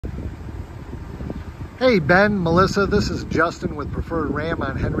Hey Ben, Melissa, this is Justin with Preferred Ram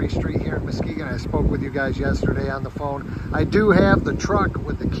on Henry Street here in Muskegon. I spoke with you guys yesterday on the phone. I do have the truck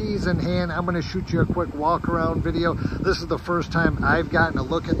with the keys in hand. I'm going to shoot you a quick walk around video. This is the first time I've gotten a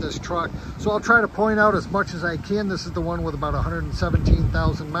look at this truck, so I'll try to point out as much as I can. This is the one with about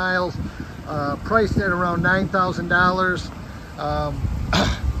 117,000 miles, priced at around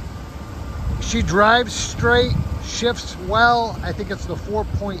 $9,000. She drives straight, shifts well. I think it's the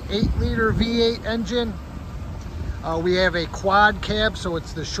 4.8 liter V8 engine. We have a quad cab, so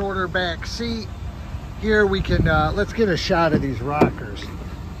it's the shorter back seat. Here we can, let's get a shot of these rockers.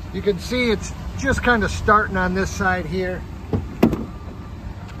 You can see it's just kind of starting on this side here.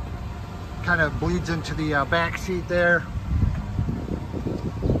 Kind of bleeds into the back seat there.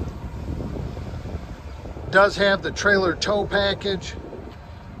 Does have the trailer tow package.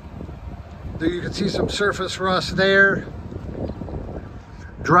 You can see some surface rust there.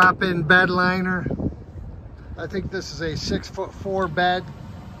 Drop-in bed liner. I think this is a 6'4" bed.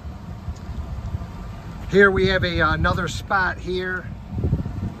 Here we have another spot here.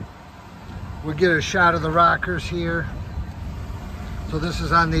 We'll get a shot of the rockers here. So this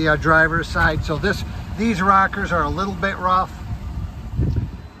is on the driver's side. So these rockers are a little bit rough.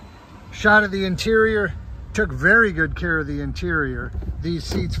 Shot of the interior. Took very good care of the interior. These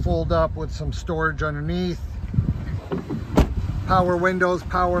seats fold up with some storage underneath. Power windows,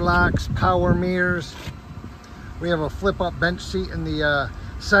 power locks, power mirrors. We have a flip-up bench seat in the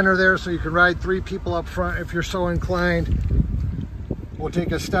center there, so you can ride 3 people up front if you're so inclined. We'll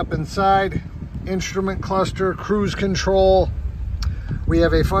take a step inside. Instrument cluster, cruise control. We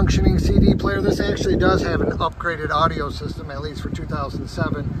have a functioning CD player. This actually does have an upgraded audio system, at least for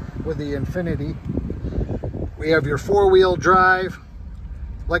 2007, with the Infinity. We have your 4-wheel drive.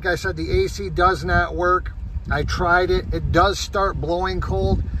 Like I said, the AC does not work. I tried it. It does start blowing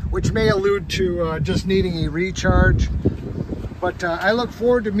cold, which may allude to just needing a recharge. But I look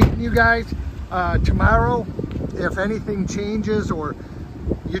forward to meeting you guys tomorrow. If anything changes or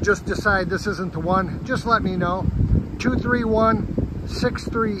you just decide this isn't the one, just let me know.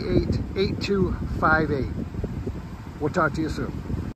 231-638-8258. We'll talk to you soon.